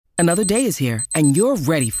Another day is here, and you're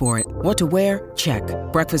ready for it. What to wear? Check.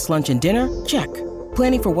 Breakfast, lunch, and dinner? Check.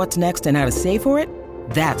 Planning for what's next and how to save for it?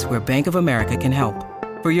 That's where Bank of America can help.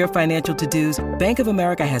 For your financial to-dos, Bank of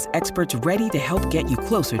America has experts ready to help get you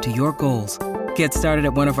closer to your goals. Get started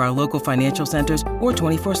at one of our local financial centers or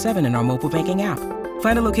 24/7 in our mobile banking app.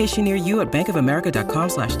 Find a location near you at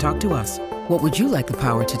bankofamerica.com/talktous. What would you like the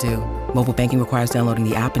power to do? Mobile banking requires downloading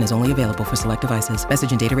the app and is only available for select devices.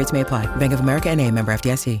 Message and data rates may apply. Bank of America N.A., member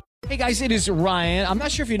FDIC. Hey guys, it is Ryan. I'm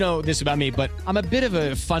not sure if you know this about me, but I'm a bit of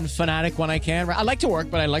a fun fanatic when I can. I like to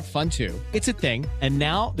work, but I like fun too. It's a thing. And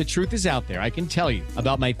now the truth is out there. I can tell you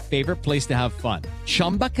about my favorite place to have fun.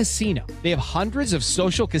 Chumba Casino. They have hundreds of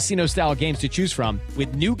social casino style games to choose from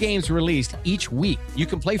with new games released each week. You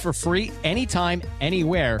can play for free anytime,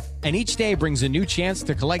 anywhere. And each day brings a new chance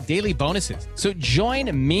to collect daily bonuses. So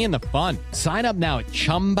join me in the fun. Sign up now at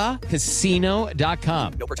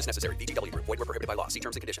ChumbaCasino.com. No purchase necessary. VGW Group. Void where prohibited by law. See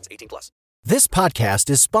terms and conditions. 18+. This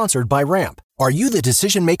podcast is sponsored by Ramp. Are you the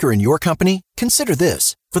decision maker in your company? Consider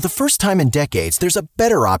this. For the first time in decades, there's a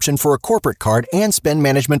better option for a corporate card and spend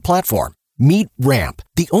management platform. Meet Ramp,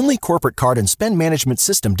 the only corporate card and spend management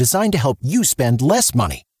system designed to help you spend less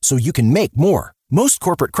money so you can make more. Most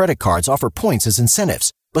corporate credit cards offer points as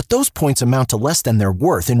incentives, but those points amount to less than their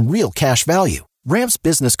worth in real cash value. Ramp's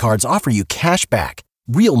business cards offer you cash back,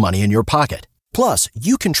 real money in your pocket. Plus,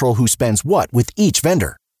 you control who spends what with each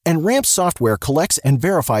vendor. And Ramp's software collects and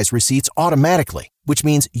verifies receipts automatically, which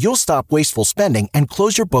means you'll stop wasteful spending and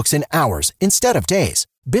close your books in hours instead of days.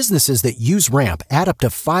 Businesses that use Ramp add up to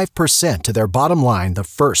 5% to their bottom line the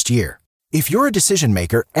first year. If you're a decision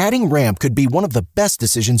maker, adding Ramp could be one of the best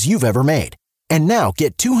decisions you've ever made. And now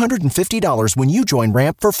get $250 when you join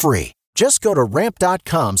Ramp for free. Just go to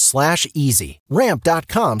ramp.com/easy.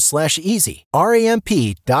 Ramp.com/easy.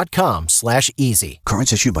 RAMP.com/easy.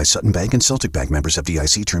 Cards issued by Sutton Bank and Celtic Bank, members of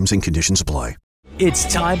FDIC. Terms and conditions apply. It's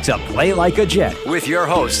time to play like a Jet with your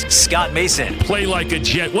host, Scott Mason. Play like a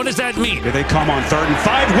Jet. What does that mean? Here they come on 3rd and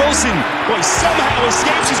 5. Wilson, boy, somehow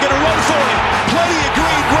escapes. He's going to run for it. Plenty of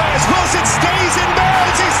green grass. Wilson stays in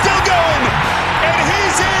bounds. He's still going. And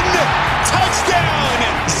he's in. Touchdown.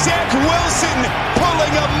 Zach Wilson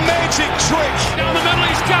pulling a magic trick. Down the middle,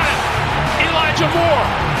 he's got it. Elijah Moore,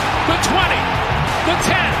 the 20, the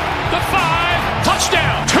 10, the 5.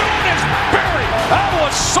 Touchdown. Tune is buried. That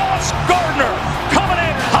was Sauce Gardner coming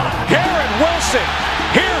in hot. Garrett Wilson.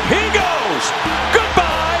 Here he goes.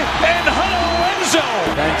 Goodbye and hello, end zone.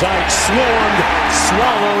 Van Dyke swarmed,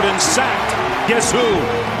 swallowed, and sacked. Guess who?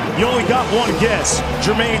 You only got one guess.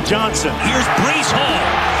 Jermaine Johnson. Here's Breece Hall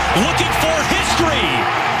looking for history.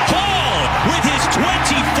 Hall with his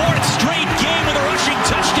 24th straight game with a rushing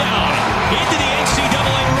touchdown into the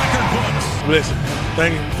NCAA record books. Listen,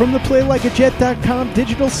 thank you. From the PlayLikeAJet.com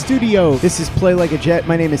digital studio, this is Play Like a Jet.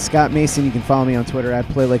 My name is Scott Mason. You can follow me on Twitter at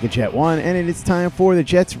PlayLikeAJet1. And it is time for the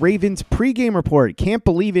Jets-Ravens pregame report. Can't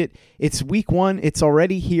believe it. It's week 1. It's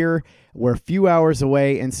already here. We're a few hours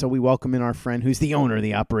away, and so we welcome in our friend who's the owner,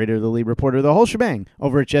 the operator, the lead reporter, the whole shebang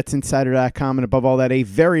over at JetsInsider.com. And above all that, a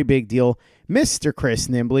very big deal, Mr. Chris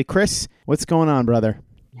Nimbley. Chris, what's going on, brother?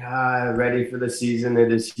 Ready for the season.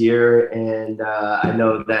 It is here, and I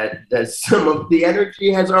know that some of the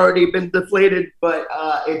energy has already been deflated, but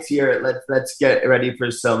it's here. Let's get ready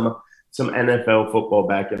for some NFL football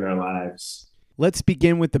back in our lives. Let's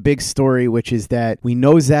begin with the big story, which is that we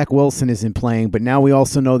know Zach Wilson isn't playing, but now we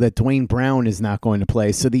also know that Dwayne Brown is not going to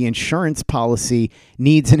play. So the insurance policy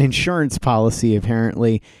needs an insurance policy,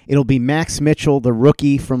 apparently. It'll be Max Mitchell, the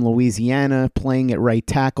rookie from Louisiana, playing at right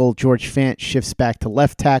tackle. George Fant shifts back to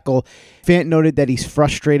left tackle. Fant noted that he's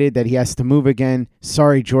frustrated that he has to move again.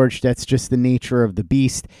 Sorry, George, that's just the nature of the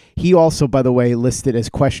beast. He also, by the way, listed as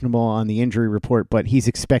questionable on the injury report, but he's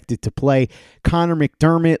expected to play. Connor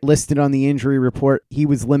McDermott listed on the injury report. He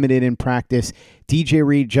was limited in practice. DJ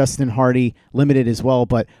Reed, Justin Hardy, limited as well,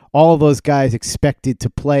 but all of those guys expected to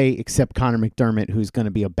play except Connor McDermott, who's going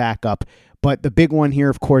to be a backup. But the big one here,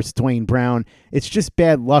 of course, Dwayne Brown. It's just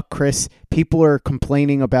bad luck, Chris. People are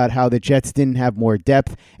complaining about how the Jets didn't have more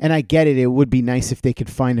depth, and I get it. It would be nice if they could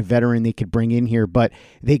find a veteran they could bring in here, but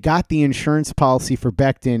they got the insurance policy for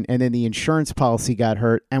Becton, and then the insurance policy got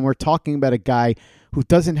hurt, and we're talking about a guy who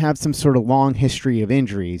doesn't have some sort of long history of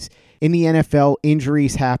injuries. In the NFL,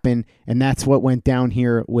 injuries happen, and that's what went down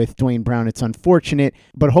here with Dwayne Brown. It's unfortunate,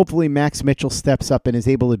 but hopefully Max Mitchell steps up and is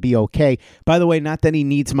able to be okay. By the way, not that he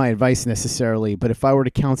needs my advice necessarily, but if I were to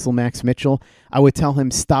counsel Max Mitchell, I would tell him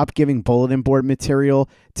stop giving bulletin board material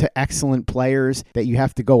to excellent players that you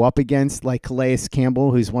have to go up against, like Calais Campbell,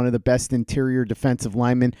 who's one of the best interior defensive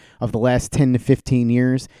linemen of the last 10 to 15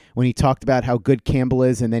 years, when he talked about how good Campbell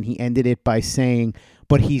is, and then he ended it by saying,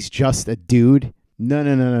 but he's just a dude.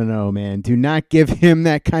 No, man. Do not give him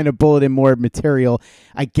that kind of bulletin board material.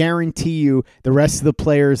 I guarantee you the rest of the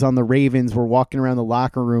players on the Ravens were walking around the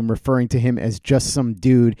locker room referring to him as just some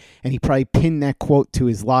dude, and he probably pinned that quote to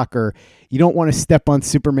his locker. You don't want to step on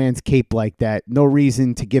Superman's cape like that. No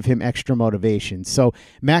reason to give him extra motivation. So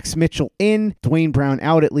Max Mitchell in, Dwayne Brown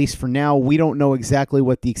out, at least for now. We don't know exactly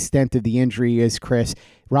what the extent of the injury is, Chris.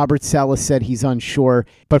 Robert Saleh said he's unsure,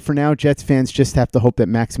 but for now, Jets fans just have to hope that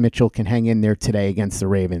Max Mitchell can hang in there today against the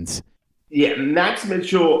Ravens. Yeah, Max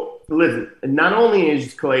Mitchell, listen, not only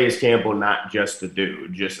is Calais Campbell not just a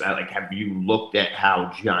dude, just like, have you looked at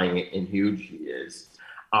how giant and huge he is?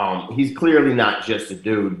 He's clearly not just a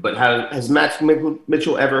dude, but has Max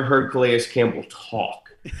Mitchell ever heard Calais Campbell talk?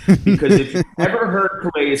 Because if you've ever heard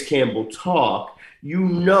Calais Campbell talk, you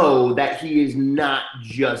know that he is not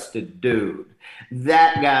just a dude.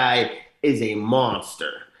 That guy is a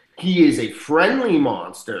monster. He is a friendly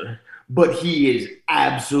monster, but he is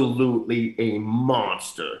absolutely a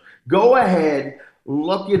monster. Go ahead,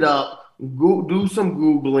 look it up, do some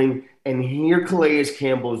Googling, and hear Calais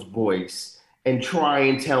Campbell's voice and try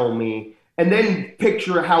and tell me, and then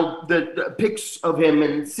picture how the pics of him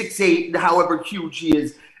and 6'8", however huge he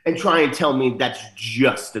is, and try and tell me that's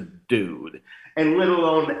just a dude. And let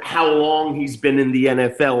alone how long he's been in the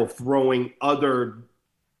NFL throwing other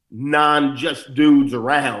non-just dudes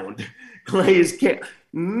around. Calais Campbell,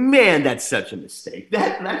 man, that's such a mistake.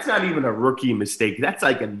 That's not even a rookie mistake. That's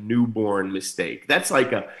like a newborn mistake. That's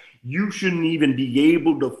like you shouldn't even be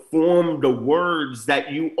able to form the words that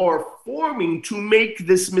you are forming to make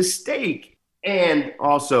this mistake. And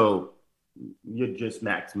also, you're just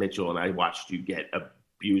Max Mitchell, and I watched you get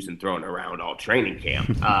abused and thrown around all training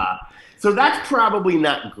camp. So that's probably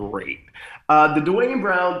not great. The Dwayne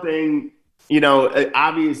Brown thing,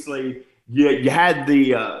 obviously you had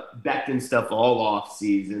the Becton stuff all off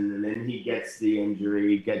season, and then he gets the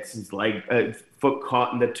injury, gets his foot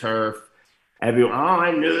caught in the turf. Everyone,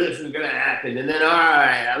 I knew this was going to happen. And then, all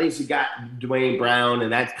right, at least you got Dwayne Brown,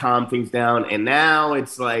 and that's calmed things down. And now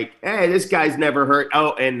it's like, hey, this guy's never hurt.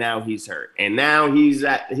 Oh, and now he's hurt. And now he's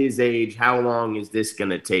at his age. How long is this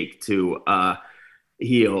going to take to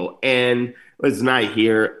heal? And listen, I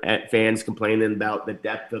hear fans complaining about the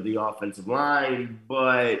depth of the offensive line,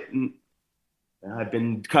 but I've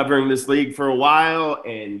been covering this league for a while,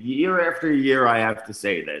 and year after year, I have to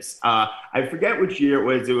say this. I forget which year it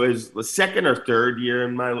was. It was the second or third year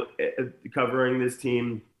in my covering this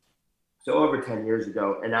team, so over 10 years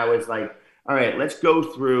ago. And I was like, all right, let's go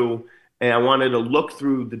through, and I wanted to look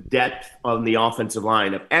through the depth on the offensive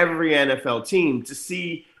line of every NFL team to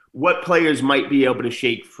see what players might be able to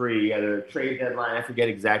shake free at a trade deadline. I forget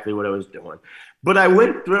exactly what I was doing. But I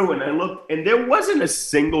went through and I looked, and there wasn't a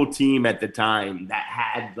single team at the time that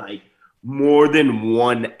had more than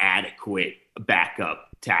one adequate backup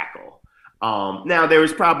tackle. Now there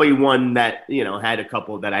was probably one that, had a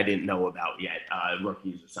couple that I didn't know about yet,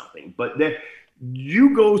 rookies or something. But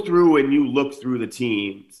you go through and you look through the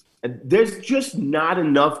teams, and there's just not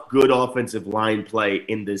enough good offensive line play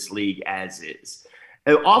in this league as is.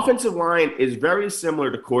 An offensive line is very similar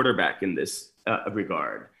to quarterback in this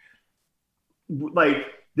regard.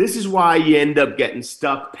 This is why you end up getting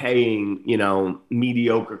stuck paying,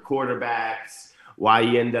 mediocre quarterbacks, why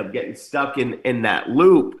you end up getting stuck in that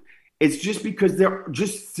loop. It's just because there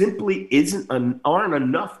just simply aren't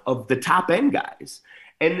enough of the top end guys.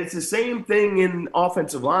 And it's the same thing in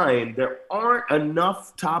offensive line. There aren't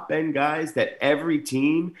enough top end guys that every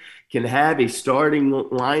team can have a starting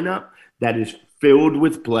lineup that is filled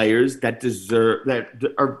with players that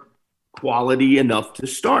are quality enough to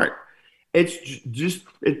start. You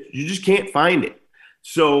just can't find it.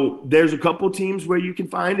 So there's a couple teams where you can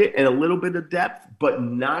find it and a little bit of depth, but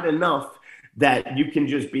not enough that you can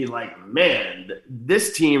just be like, man,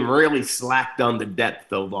 this team really slacked on the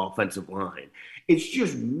depth of offensive line. It's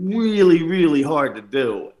just really, really hard to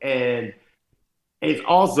do. And it's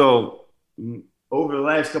also, over the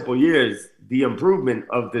last couple of years, the improvement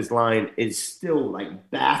of this line is still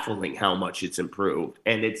baffling how much it's improved,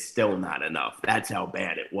 and it's still not enough. That's how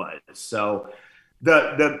bad it was. So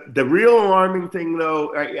the real alarming thing,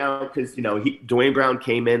 though, right now, because Dwayne Brown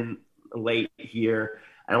came in late here.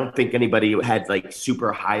 I don't think anybody had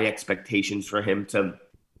super high expectations for him to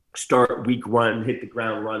start week one, hit the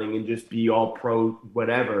ground running, and just be all pro,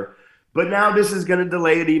 whatever. But now this is going to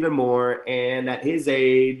delay it even more. And at his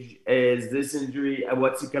age, is this injury,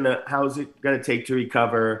 how's it going to take to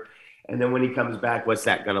recover? And then when he comes back, what's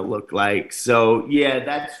that going to look like? So, yeah,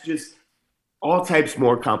 that's just all types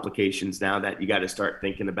more complications now that you got to start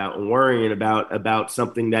thinking about and worrying about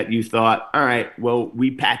something that you thought, all right, well,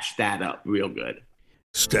 we patched that up real good.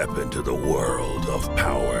 Step into the world of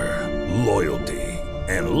power, loyalty,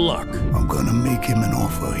 and luck. I'm gonna make him an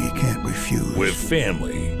offer he can't refuse. With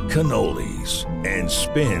family, cannolis, and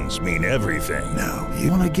spins mean everything. Now,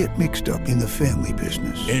 you wanna get mixed up in the family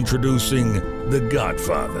business. Introducing The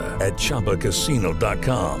Godfather at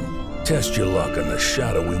ChumbaCasino.com. Test your luck in the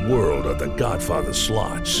shadowy world of The Godfather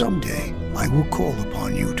slot. Someday, I will call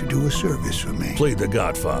upon you to do a service for me. Play The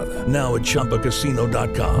Godfather, now at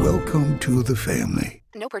ChumbaCasino.com. Welcome to the family.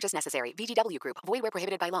 No purchase necessary. VGW Group. Void where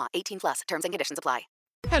prohibited by law. 18+. Terms and conditions apply.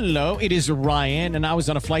 Hello, it is Ryan, and I was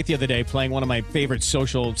on a flight the other day playing one of my favorite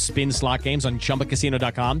social spin slot games on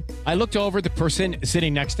ChumbaCasino.com. I looked over at the person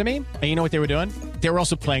sitting next to me, and you know what they were doing? They were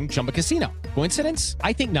also playing Chumba Casino. Coincidence?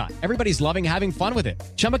 I think not. Everybody's loving having fun with it.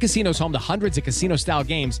 Chumba Casino is home to hundreds of casino-style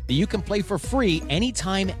games that you can play for free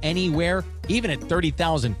anytime, anywhere, even at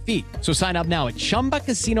 30,000 feet. So sign up now at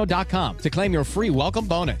ChumbaCasino.com to claim your free welcome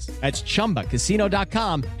bonus. That's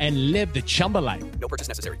ChumbaCasino.com and live the Chumba life. No purchase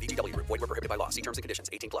necessary. VGW Group. Void where prohibited by law. See terms and conditions.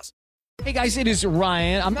 18+. Hey guys, it is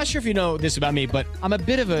Ryan. I'm not sure if you know this about me, but I'm a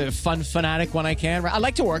bit of a fun fanatic when I can. I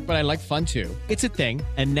like to work, but I like fun too. It's a thing.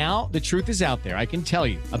 And now the truth is out there. I can tell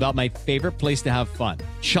you about my favorite place to have fun.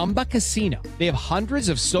 Chumba Casino. They have hundreds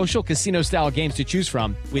of social casino style games to choose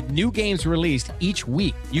from with new games released each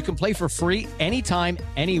week. You can play for free anytime,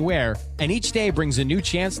 anywhere. And each day brings a new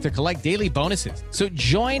chance to collect daily bonuses. So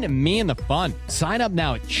join me in the fun. Sign up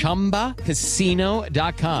now at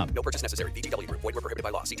ChumbaCasino.com. No purchase necessary. VGW Group. Void where prohibited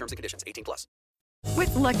by law. See terms and conditions. 18+.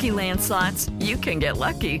 With Lucky Land Slots, you can get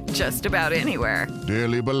lucky just about anywhere.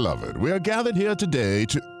 Dearly beloved, we are gathered here today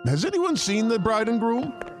to... Has anyone seen the bride and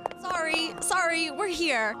groom? Sorry, we're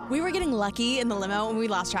here. We were getting lucky in the limo and we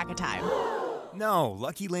lost track of time. No,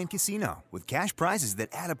 Lucky Land Casino, with cash prizes that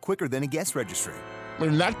add up quicker than a guest registry.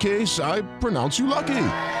 In that case, I pronounce you lucky.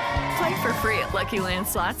 Play for free at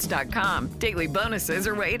LuckyLandSlots.com. Daily bonuses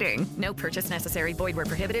are waiting. No purchase necessary. Void where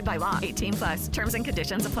prohibited by law. 18+. Terms and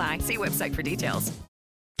conditions apply. See website for details.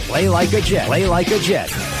 Play like a Jet. Play like a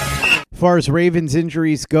Jet. As far as Ravens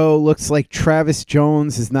injuries go, looks like Travis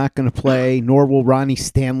Jones is not going to play, nor will Ronnie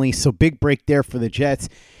Stanley. So big break there for the Jets.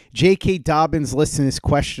 J.K. Dobbins listed as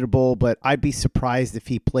questionable, but I'd be surprised if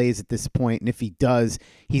he plays at this point. And if he does,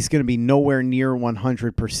 he's going to be nowhere near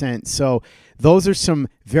 100%. So those are some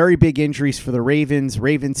very big injuries for the Ravens.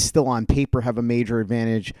 Ravens still on paper have a major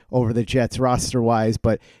advantage over the Jets roster-wise,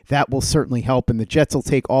 but that will certainly help, and the Jets will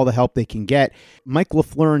take all the help they can get. Mike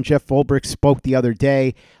LaFleur and Jeff Ulbrich spoke the other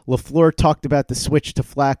day. LaFleur talked about the switch to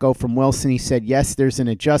Flacco from Wilson. He said, yes, there's an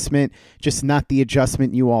adjustment, just not the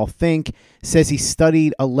adjustment you all think. Says he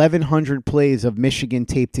studied 1,100 plays of Michigan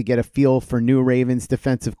tape to get a feel for new Ravens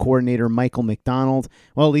defensive coordinator Michael McDonald.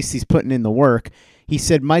 Well, at least he's putting in the work. He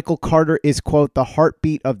said Michael Carter is, quote, the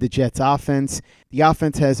heartbeat of the Jets offense. The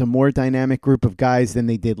offense has a more dynamic group of guys than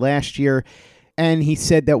they did last year. And he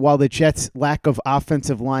said that while the Jets' lack of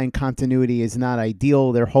offensive line continuity is not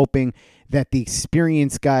ideal, they're hoping that the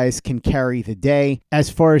experienced guys can carry the day. As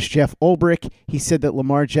far as Jeff Ulbrich, he said that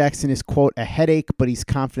Lamar Jackson is, quote, a headache, but he's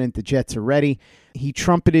confident the Jets are ready. He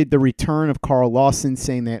trumpeted the return of Carl Lawson,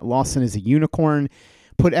 saying that Lawson is a unicorn.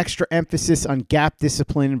 Put extra emphasis on gap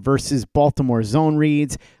discipline versus Baltimore zone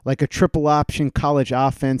reads, like a triple option college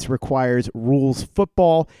offense requires rules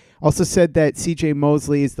football. Also said that C.J.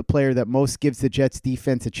 Mosley is the player that most gives the Jets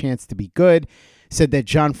defense a chance to be good. Said that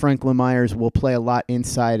John Franklin Myers will play a lot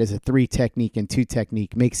inside as a 3 technique and 2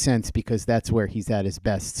 technique. Makes sense because that's where he's at his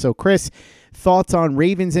best. So, Chris, thoughts on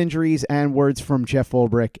Ravens injuries and words from Jeff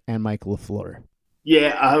Ulbrich and Mike LaFleur?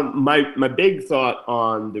 Yeah, my big thought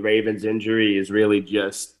on the Ravens injury is really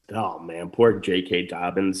just, oh man, poor J.K.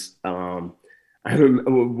 Dobbins. I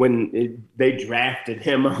remember when they drafted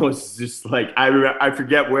him, I was just like, I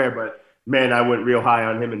forget where, but man, I went real high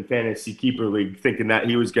on him in Fantasy Keeper League, thinking that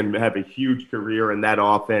he was going to have a huge career in that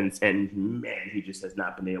offense, and man, he just has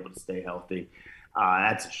not been able to stay healthy.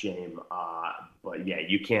 That's a shame. But yeah,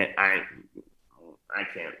 you can't. I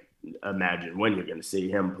can't imagine when you're going to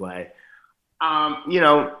see him play.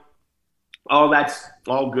 That's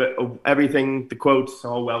all good. Everything, the quotes,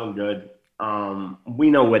 all well and good.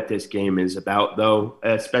 We know what this game is about, though,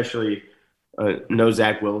 especially no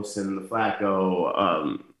Zach Wilson, the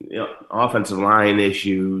Flacco, offensive line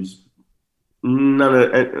issues.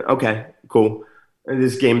 Okay, cool.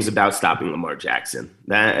 This game's about stopping Lamar Jackson.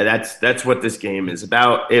 That's what this game is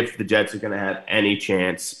about. If the Jets are going to have any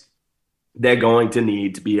chance, they're going to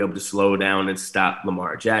need to be able to slow down and stop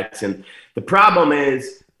Lamar Jackson. The problem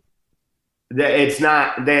is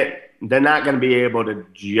that they're not going to be able to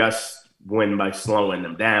just win by slowing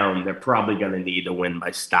them down. They're probably going to need to win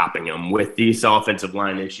by stopping them with these offensive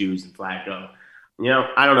line issues and Flacco.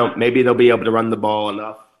 I don't know. Maybe they'll be able to run the ball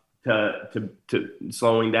enough to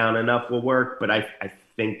slowing down enough will work, but I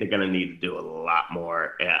think they're going to need to do a lot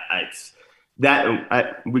more.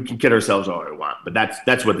 We can kid ourselves all we want, but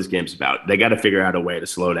that's what this game's about. They got to figure out a way to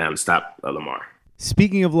slow down and stop Lamar.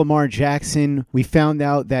 Speaking of Lamar Jackson, we found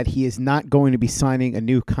out that he is not going to be signing a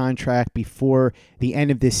new contract before the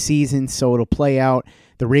end of this season, so it'll play out.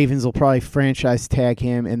 The Ravens will probably franchise tag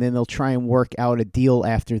him, and then they'll try and work out a deal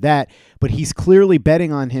after that. But he's clearly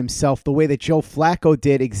betting on himself the way that Joe Flacco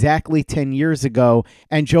did exactly 10 years ago.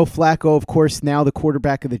 And Joe Flacco, of course, now the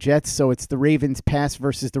quarterback of the Jets, so it's the Ravens' past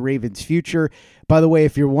versus the Ravens' future. By the way,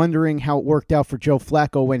 if you're wondering how it worked out for Joe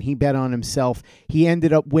Flacco when he bet on himself, he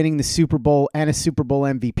ended up winning the Super Bowl and a Super Bowl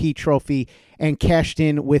MVP trophy and cashed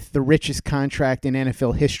in with the richest contract in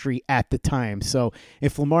NFL history at the time. So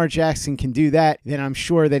if Lamar Jackson can do that, then I'm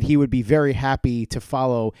sure that he would be very happy to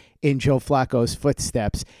follow in Joe Flacco's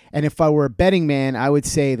footsteps. And if I were a betting man, I would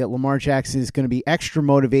say that Lamar Jackson is going to be extra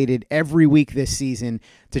motivated every week this season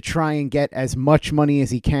to try and get as much money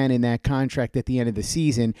as he can in that contract at the end of the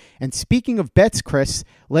season. And speaking of bets, Chris,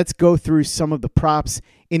 let's go through some of the props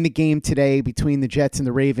in the game today between the Jets and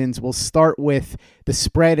the Ravens. We'll start with the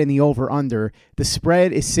spread and the over-under. The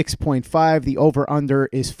spread is 6.5. The over-under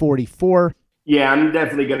is 44. Yeah, I'm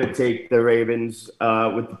definitely going to take the Ravens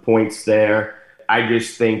with the points there. I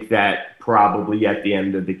just think that probably at the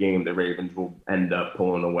end of the game, the Ravens will end up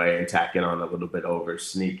pulling away and tacking on a little bit over,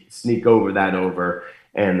 sneak over that over,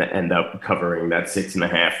 and end up covering that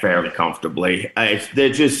 6.5 fairly comfortably.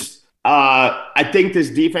 They're just, I think this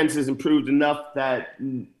defense has improved enough that,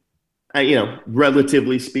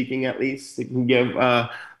 relatively speaking, at least, it can give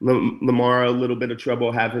Lamar a little bit of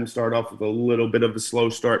trouble, have him start off with a little bit of a slow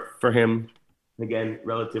start for him. Again,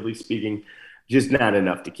 relatively speaking, just not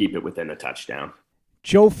enough to keep it within a touchdown.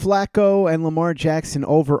 Joe Flacco and Lamar Jackson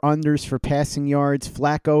over-unders for passing yards.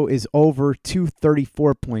 Flacco is over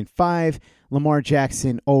 234.5. Lamar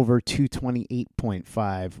Jackson over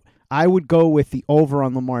 228.5. I would go with the over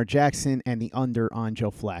on Lamar Jackson and the under on Joe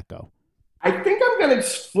Flacco. I think I'm going to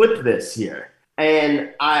flip this here.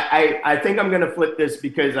 And I think I'm going to flip this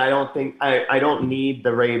because I don't think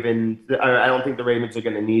the Ravens are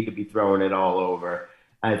going to need to be throwing it all over.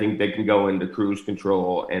 I think they can go into cruise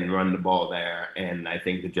control and run the ball there, and I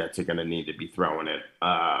think the Jets are going to need to be throwing it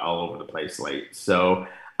all over the place late. So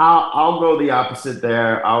I'll go the opposite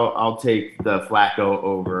there. I'll take the Flacco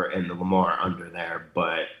over and the Lamar under there,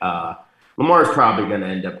 but Lamar's probably going to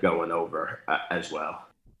end up going over as well.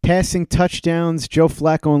 Passing touchdowns, Joe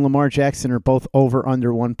Flacco and Lamar Jackson are both over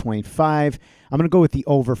under 1.5. I'm going to go with the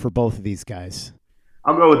over for both of these guys.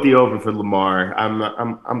 I'll go with the over for Lamar. I'm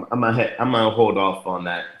gonna hold off on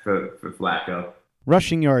that for Flacco.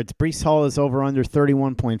 Rushing yards, Breece Hall is over under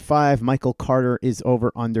 31.5. Michael Carter is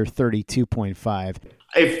over under 32.5.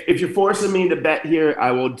 If you're forcing me to bet here, I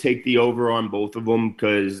will take the over on both of them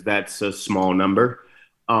because that's a small number.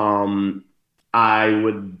 I'd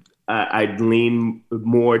lean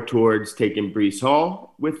more towards taking Breece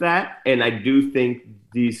Hall with that, and I do think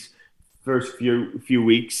these first few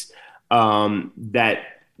weeks. That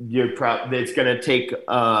it's going to take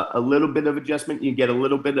a little bit of adjustment. You get a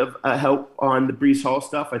little bit of help on the Breece Hall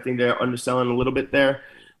stuff. I think they're underselling a little bit there.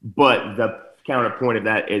 But the counterpoint of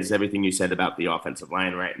that is everything you said about the offensive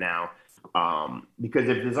line right now. Because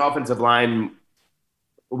if this offensive line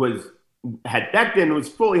had Becton was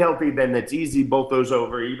fully healthy, then it's easy both those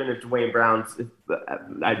over. Even if Dwayne Brown's,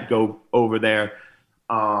 I'd go over there.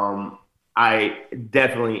 I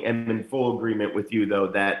definitely am in full agreement with you, though,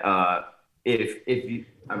 that if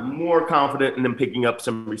I'm more confident in them picking up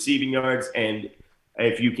some receiving yards, and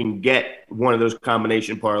if you can get one of those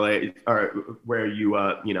combination parlays or where you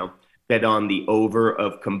bet on the over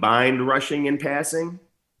of combined rushing and passing,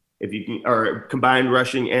 if you can, or combined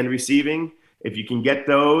rushing and receiving, if you can get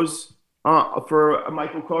those for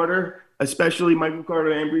Michael Carter, especially Michael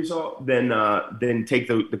Carter and Breece Hall, then take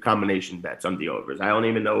the combination bets on the overs. I don't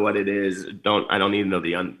even know what it is. I don't even know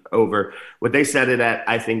the over. What they set it at,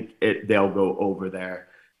 I think they'll go over there.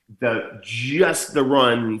 Just the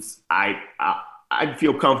runs, I'd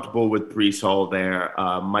feel comfortable with Breece Hall there.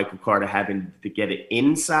 Michael Carter having to get it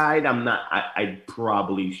inside, I'd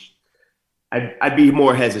be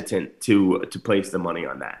more hesitant to place the money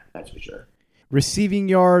on that. That's for sure. Receiving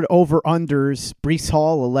yard over-unders, Breece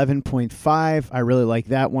Hall, 11.5. I really like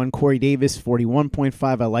that one. Corey Davis,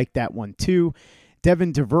 41.5. I like that one too.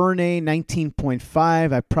 Devin DuVernay,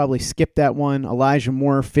 19.5. I'd probably skip that one. Elijah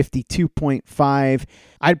Moore, 52.5.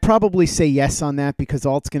 I'd probably say yes on that because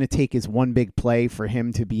all it's going to take is one big play for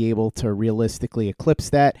him to be able to realistically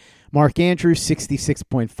eclipse that. Mark Andrews,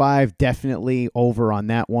 66.5, definitely over on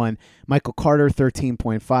that one. Michael Carter,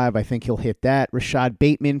 13.5. I think he'll hit that. Rashad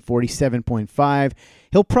Bateman, 47.5.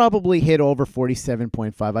 He'll probably hit over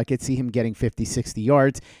 47.5. I could see him getting 50, 60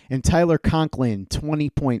 yards. And Tyler Conklin,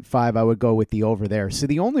 20.5. I would go with the over there. So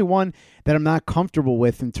the only one that I'm not comfortable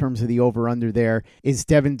with in terms of the over-under there is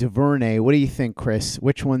Devin Duvernay. What do you think, Chris?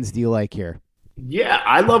 Which ones do you like here? Yeah,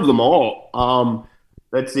 I love them all.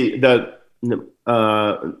 Let's see. The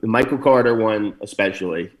Michael Carter one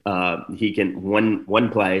especially. He can one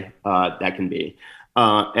play that can be.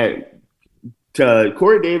 To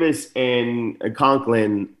Corey Davis and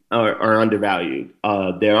Conklin are undervalued.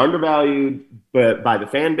 They're undervalued, but by the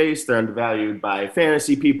fan base, they're undervalued by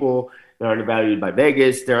fantasy people. They're undervalued by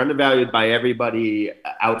Vegas. They're undervalued by everybody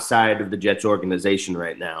outside of the Jets organization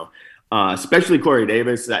right now. Especially Corey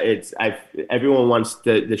Davis. Everyone wants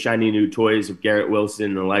the shiny new toys of Garrett Wilson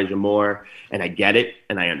and Elijah Moore, and I get it,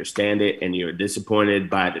 and I understand it, and you're disappointed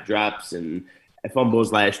by the drops and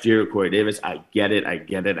fumbles last year, Corey Davis. I get it.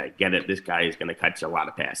 This guy is going to catch a lot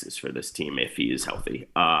of passes for this team if he is healthy.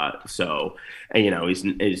 They're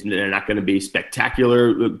not going to be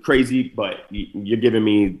spectacular, crazy, but you're giving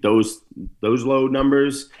me those low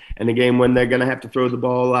numbers in a game when they're going to have to throw the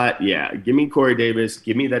ball a lot. Yeah, give me Corey Davis.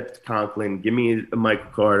 Give me that Conklin. Give me Michael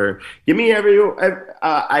Carter. Give me and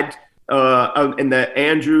the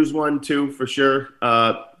Andrews one too, for sure.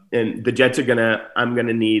 And the Jets I'm going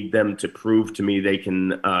to need them to prove to me they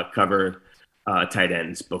can cover tight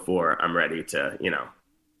ends before I'm ready to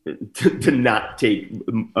not take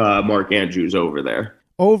Mark Andrews over there.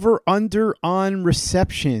 Over under on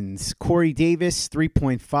receptions. Corey Davis,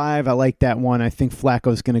 3.5. I like that one. I think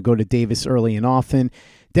Flacco's going to go to Davis early and often.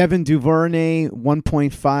 Devin Duvernay,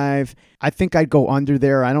 1.5. I think I'd go under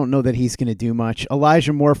there. I don't know that he's going to do much.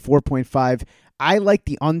 Elijah Moore, 4.5. I like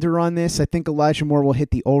the under on this. I think Elijah Moore will hit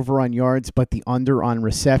the over on yards, but the under on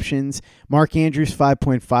receptions. Mark Andrews,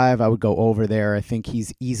 5.5. I would go over there. I think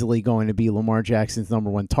he's easily going to be Lamar Jackson's number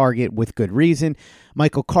one target with good reason.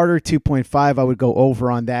 Michael Carter, 2.5. I would go over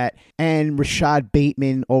on that. And Rashad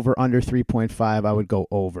Bateman, over under 3.5. I would go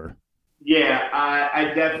over. Yeah, I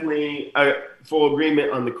definitely full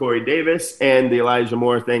agreement on the Corey Davis and the Elijah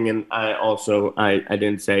Moore thing. And I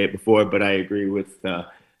didn't say it before, but I agree with the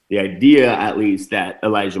idea, at least, that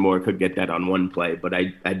Elijah Moore could get that on one play. But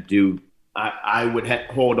I would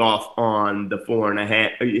hold off on the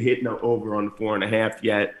 4.5, hitting over on the 4.5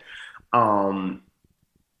 yet.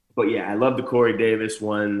 But yeah, I love the Corey Davis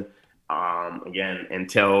one. Again,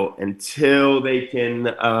 until they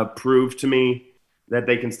can prove to me that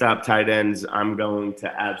they can stop tight ends, I'm going to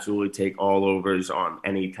absolutely take all overs on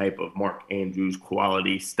any type of Mark Andrews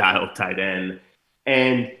quality style tight end.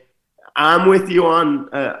 And I'm with you on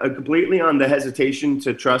completely on the hesitation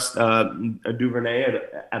to trust Duvernay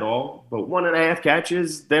at all. But 1.5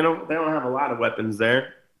 catches, they don't have a lot of weapons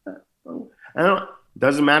there.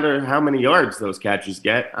 Doesn't matter how many yards those catches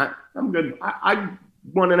get. I'm good. I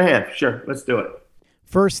 1.5. Sure, let's do it.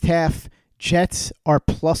 First half, Jets are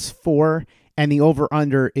 +4, and the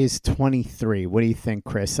over-under is 23. What do you think,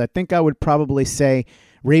 Chris? I think I would probably say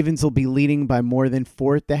Ravens will be leading by more than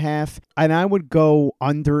 4 at the half, and I would go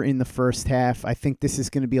under in the first half. I think this is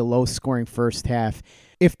going to be a low-scoring first half.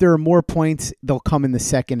 If there are more points, they'll come in the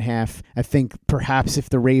second half. I think perhaps if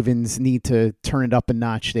the Ravens need to turn it up a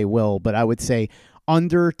notch, they will, but I would say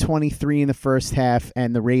under 23 in the first half,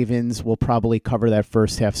 and the Ravens will probably cover that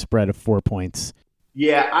first half spread of 4 points.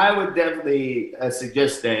 Yeah, I would definitely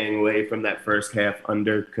suggest staying away from that first half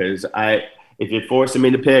under, because if you're forcing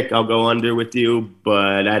me to pick, I'll go under with you,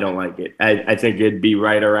 but I don't like it. I think it'd be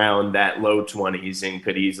right around that low 20s and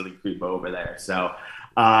could easily creep over there. So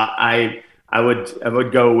I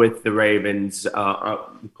would go with the Ravens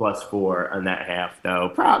 +4 on that half,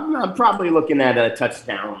 though. I'm probably looking at a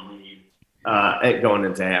touchdown lead going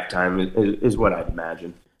into halftime is what I'd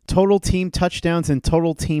imagine. Total team touchdowns and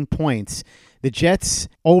total team points. The Jets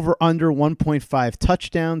over under 1.5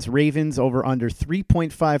 touchdowns. Ravens over under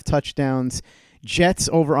 3.5 touchdowns. Jets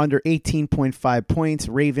over under 18.5 points.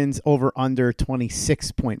 Ravens over under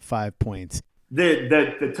 26.5 points.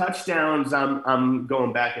 The touchdowns I'm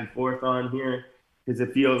going back and forth on here because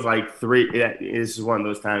it feels like 3. This is one of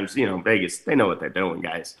those times, Vegas, they know what they're doing,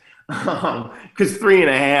 guys. Because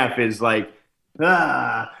 3.5 is like,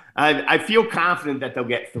 I feel confident that they'll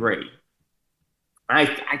get 3.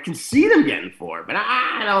 I can see them getting 4, but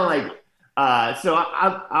I don't like it. So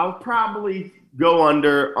I'll probably go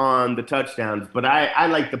under on the touchdowns, but I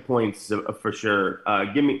like the points for sure.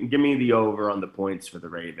 Give me the over on the points for the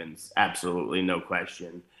Ravens. Absolutely, no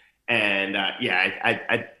question. And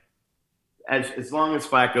as long as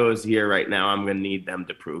Flacco is here right now, I'm going to need them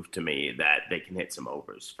to prove to me that they can hit some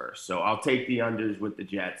overs first. So I'll take the unders with the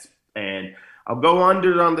Jets, and I'll go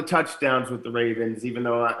under on the touchdowns with the Ravens, even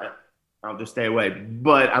though I'll just stay away.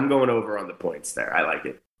 But I'm going over on the points there. I like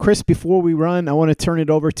it. Chris, before we run, I want to turn it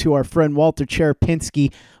over to our friend Walter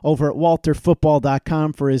Cherepinski over at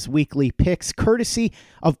walterfootball.com for his weekly picks, courtesy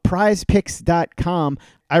of prizepicks.com.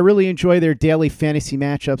 I really enjoy their daily fantasy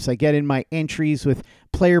matchups. I get in my entries with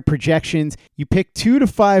player projections. You pick 2 to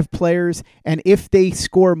 5 players, and if they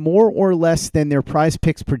score more or less than their Prize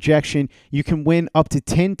Picks projection, you can win up to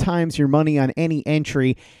 10 times your money on any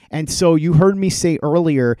entry. And so you heard me say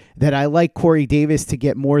earlier that I like Corey Davis to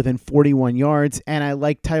get more than 41 yards, and I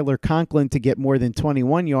like Tyler Conklin to get more than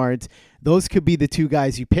 21 yards. Those could be the 2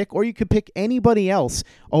 guys you pick, or you could pick anybody else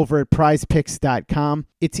over at prizepicks.com.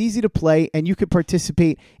 It's easy to play, and you could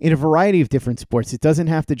participate in a variety of different sports. It doesn't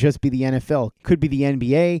have to just be the NFL. It could be the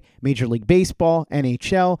NBA, Major League Baseball,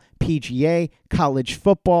 NHL, PGA, college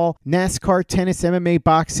football, NASCAR, tennis, MMA,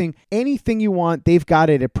 boxing, anything you want, they've got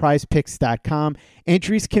it at prizepicks.com.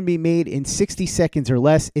 Entries can be made in 60 seconds or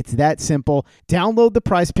less. It's that simple. Download the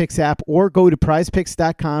PrizePicks app or go to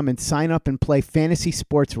prizepicks.com and sign up and play fantasy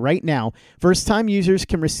sports right now. First-time users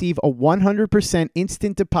can receive a 100%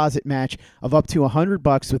 instant deposit match of up to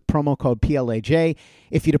 $100 with promo code PLAJ.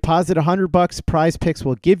 If you deposit $100, PrizePicks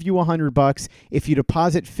will give you $100. If you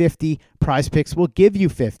deposit $50, PrizePicks will give you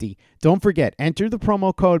 $50. Don't forget, enter the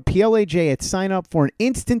promo code PLAJ at sign up for an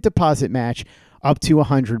instant deposit match up to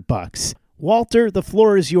 $100. Walter, the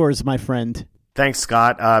floor is yours, my friend. Thanks,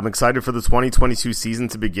 Scott. I'm excited for the 2022 season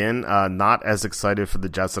to begin. Not as excited for the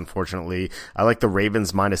Jets, unfortunately. I like the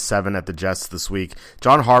Ravens -7 at the Jets this week.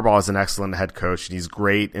 John Harbaugh is an excellent head coach, and he's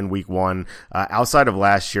great in week 1. Outside of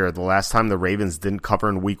last year, the last time the Ravens didn't cover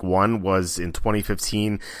in week 1 was in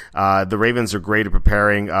 2015. The Ravens are great at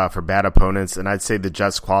preparing for bad opponents, and I'd say the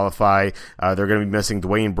Jets qualify. They're going to be missing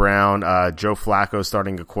Dwayne Brown, Joe Flacco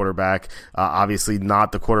starting a quarterback. Obviously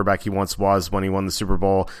not the quarterback he once was when he won the Super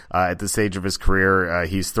Bowl at this stage of his career.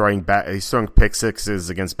 He's throwing pick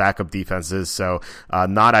sixes against backup defenses, so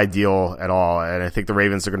not ideal at all. And I think the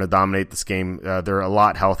Ravens are going to dominate this game. They're a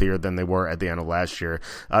lot healthier than they were at the end of last year.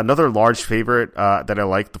 Another large favorite that I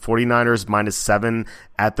like, the 49ers -7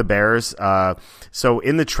 at the Bears. So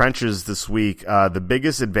in the trenches this week, the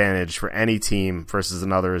biggest advantage for any team versus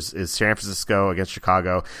another is San Francisco against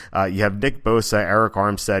Chicago. You have Nick Bosa, Eric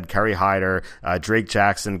Armstead, Kerry Hyder, Drake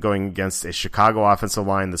Jackson going against a Chicago offensive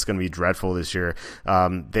line that's going to be dreadful this year.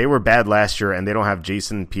 They were bad last year, and they don't have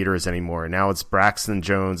Jason Peters anymore. Now it's Braxton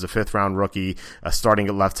Jones, a 5th-round rookie, starting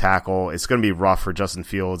at left tackle. It's going to be rough for Justin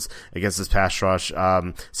Fields against this pass rush.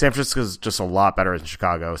 San Francisco is just a lot better than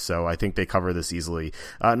Chicago, so I think they cover this easily.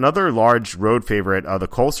 Another large road favorite, the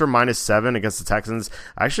Colts are -7 against the Texans.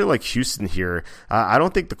 I actually like Houston here. I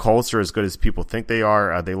don't think the Colts are as good as people think they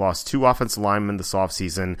are. They lost 2 offensive linemen this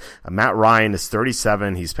offseason. Matt Ryan is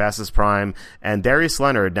 37. He's past his prime. And Darius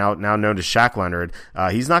Leonard, now known as Shaq Leonard,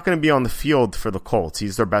 he's not going to be on the field for the Colts.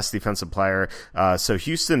 He's their best defensive player. So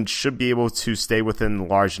Houston should be able to stay within a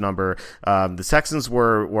large number. The Texans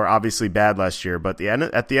were obviously bad last year, but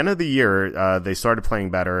at the end of the year, they started playing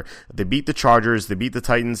better. They beat the Chargers. They beat the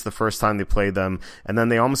Titans the first time they played them, and then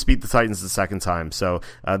they almost beat the Titans the second time. So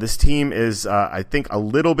this team is, I think, a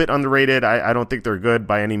little bit underrated. I don't think they're good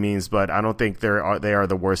by any means, but I don't think they are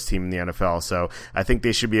the worst team in the NFL. So I think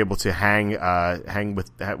they should be able to hang with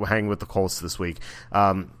the Colts this week.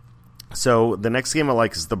 So the next game I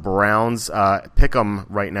like is the Browns pick 'em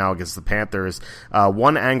right now against the Panthers.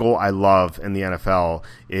 One angle I love in the NFL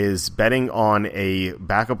is betting on a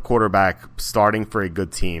backup quarterback starting for a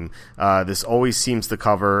good team. This always seems to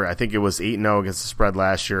cover. I think it was 8-0 against the spread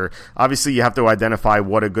last year. Obviously, you have to identify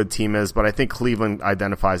what a good team is, but I think Cleveland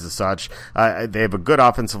identifies as such. They have a good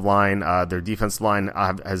offensive line. Their defensive line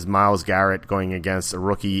has Myles Garrett going against a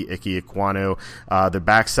rookie, Ike Ekwonu. Their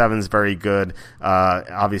back seven's very good.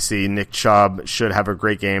 Obviously, Nick Chubb should have a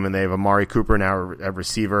great game, and they have Amari Cooper now at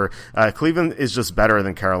receiver. Cleveland is just better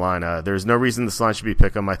than Carolina. There's no reason this line should be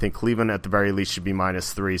pick 'em. I think Cleveland at the very least should be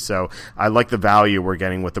 -3. So I like the value we're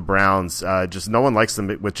getting with the Browns. Just no one likes them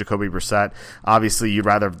with Jacoby Brissett. Obviously, you'd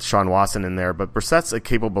rather have Deshaun Watson in there, but Brissett's a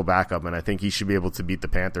capable backup, and I think he should be able to beat the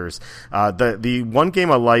Panthers. The one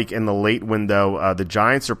game I like in the late window, the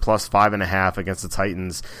Giants are +5.5 against the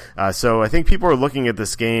Titans. So I think people are looking at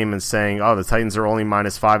this game and saying, oh, the Titans are only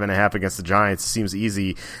 -5.5 2.5 against the Giants seems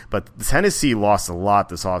easy, but Tennessee lost a lot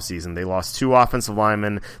this offseason. They lost 2 offensive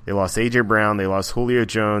linemen. They lost A.J. Brown. They lost Julio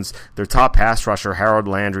Jones. Their top pass rusher, Harold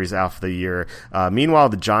Landry's out for the year. Meanwhile,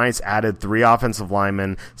 the Giants added 3 offensive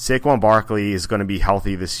linemen. Saquon Barkley is going to be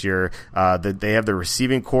healthy this year. They have the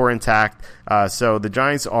receiving core intact. So the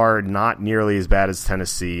Giants are not nearly as bad as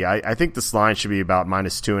Tennessee. I think this line should be about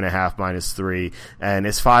 -2.5, -3, and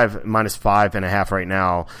it's -5.5 right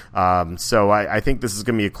now. So I think this is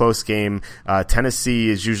going to be a close game. Tennessee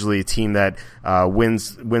is usually a team that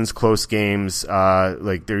wins close games.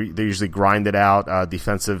 Like they usually grind it out,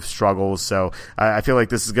 defensive struggles. So I feel like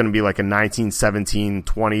this is going to be like a 19-17,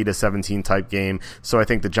 20-17 type game. So I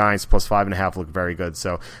think the Giants plus 5.5 look very good.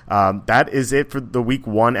 So that is it for the Week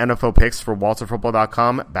 1 NFL picks for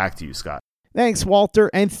WalterFootball.com. Back to you, Scott. Thanks, Walter,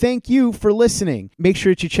 and thank you for listening. Make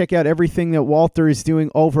sure that you check out everything that Walter is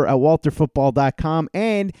doing over at WalterFootball.com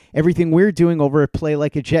and everything we're doing over at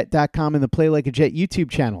PlayLikeAJet.com and the Play Like a Jet YouTube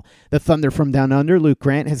channel. The Thunder from Down Under, Luke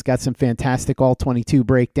Grant, has got some fantastic All-22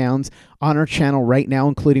 breakdowns on our channel right now,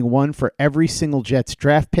 including one for every single Jets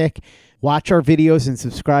draft pick. Watch our videos and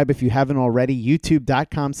subscribe if you haven't already.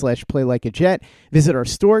 YouTube.com/PlayLikeAJet. Visit our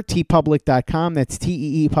store, tpublic.com. That's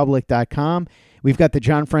teepublic.com. We've got the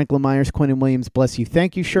John Franklin Myers, Quentin Williams, Bless You,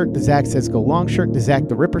 Thank You shirt, the Zach Says Go Long shirt, the Zach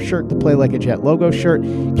the Ripper shirt, the Play Like a Jet logo shirt,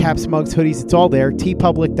 caps, mugs, hoodies. It's all there.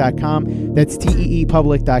 teepublic.com. That's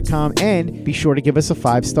teepublic.com. And be sure to give us a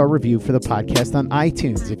 5-star review for the podcast on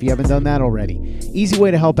iTunes if you haven't done that already. Easy way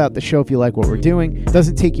to help out the show if you like what we're doing.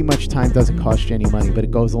 Doesn't take you much time, doesn't cost you any money, but it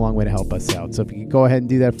goes a long way to help us out. So if you could go ahead and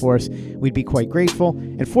do that for us, we'd be quite grateful.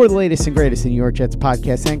 And for the latest and greatest in New York Jets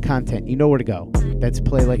podcasts and content, you know where to go. That's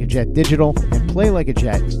Play Like a Jet Digital and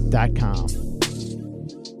PlayLikeAJet.com.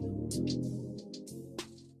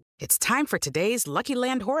 It's time for today's Lucky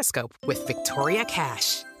Land horoscope with Victoria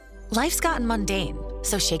Cash. Life's gotten mundane,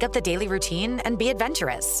 so shake up the daily routine and be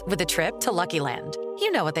adventurous with a trip to Lucky Land.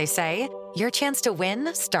 You know what they say, your chance to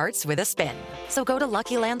win starts with a spin. So go to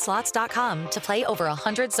LuckyLandSlots.com to play over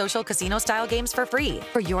 100 social casino-style games for free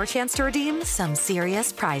for your chance to redeem some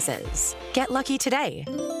serious prizes. Get lucky today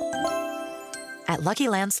at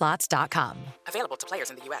LuckyLandSlots.com. Available to players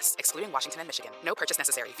in the U.S., excluding Washington and Michigan. No purchase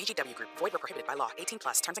necessary. VGW Group. Void where prohibited by law.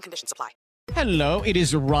 18+. Terms and conditions apply. Hello, it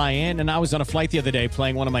is Ryan, and I was on a flight the other day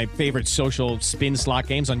playing one of my favorite social spin slot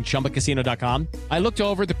games on ChumbaCasino.com. I looked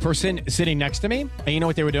over at the person sitting next to me, and you know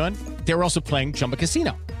what they were doing? They were also playing Chumba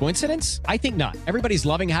Casino. Coincidence? I think not. Everybody's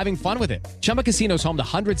loving having fun with it. Chumba Casino is home to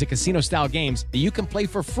hundreds of casino-style games that you can play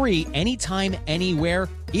for free anytime, anywhere,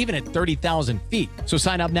 even at 30,000 feet. So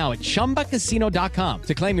sign up now at ChumbaCasino.com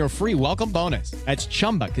to claim your free welcome bonus. That's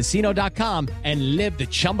ChumbaCasino.com and live the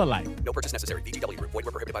Chumba life. No purchase necessary. VGW Group. Void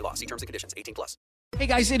where prohibited by law. See terms and conditions. 18+. Hey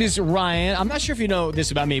guys, it is Ryan. I'm not sure if you know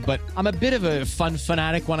this about me, but I'm a bit of a fun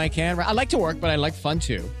fanatic when I can. I like to work, but I like fun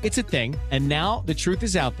too. It's a thing. And now the truth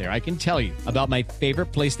is out there. I can tell you about my favorite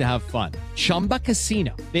place to have fun. Chumba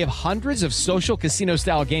Casino. They have hundreds of social casino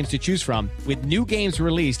style games to choose from with new games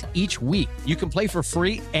released each week. You can play for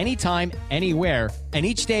free anytime, anywhere. And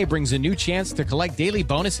each day brings a new chance to collect daily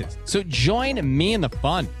bonuses. So join me in the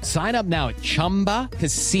fun. Sign up now at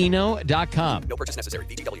ChumbaCasino.com. No purchase necessary.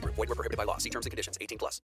 VGW Group. Void where prohibited by law. See terms and conditions.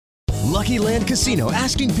 18+. Lucky Land Casino,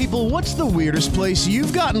 asking people, what's the weirdest place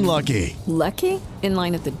you've gotten lucky? Lucky? In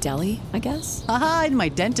line at the deli, I guess? Aha, in my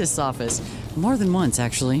dentist's office. More than once,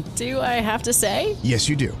 actually. Do I have to say? Yes,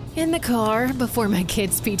 you do. In the car before my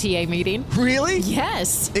kids' PTA meeting. Really?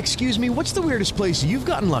 Yes. Excuse me, what's the weirdest place you've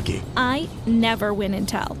gotten lucky? I never win and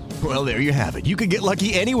tell. Well, there you have it. You can get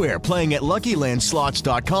lucky anywhere, playing at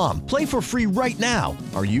LuckyLandSlots.com. Play for free right now.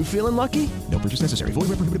 Are you feeling lucky? No purchase necessary. Void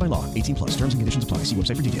where prohibited by law. 18+. Terms and conditions apply. See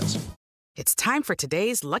website for details. It's time for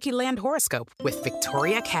today's Lucky Land horoscope with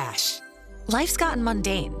Victoria Cash. Life's gotten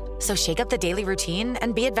mundane, so shake up the daily routine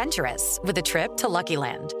and be adventurous with a trip to Lucky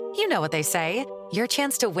Land. You know what they say, your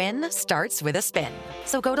chance to win starts with a spin.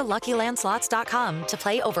 So go to LuckyLandSlots.com to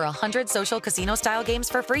play over 100 social casino-style games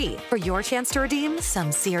for free for your chance to redeem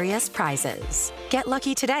some serious prizes. Get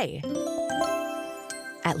lucky today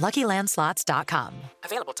at LuckyLandSlots.com.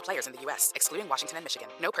 Available to players in the U.S., excluding Washington and Michigan.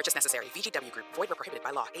 No purchase necessary. VGW Group. Void where prohibited by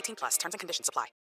law. 18+. Terms and conditions apply.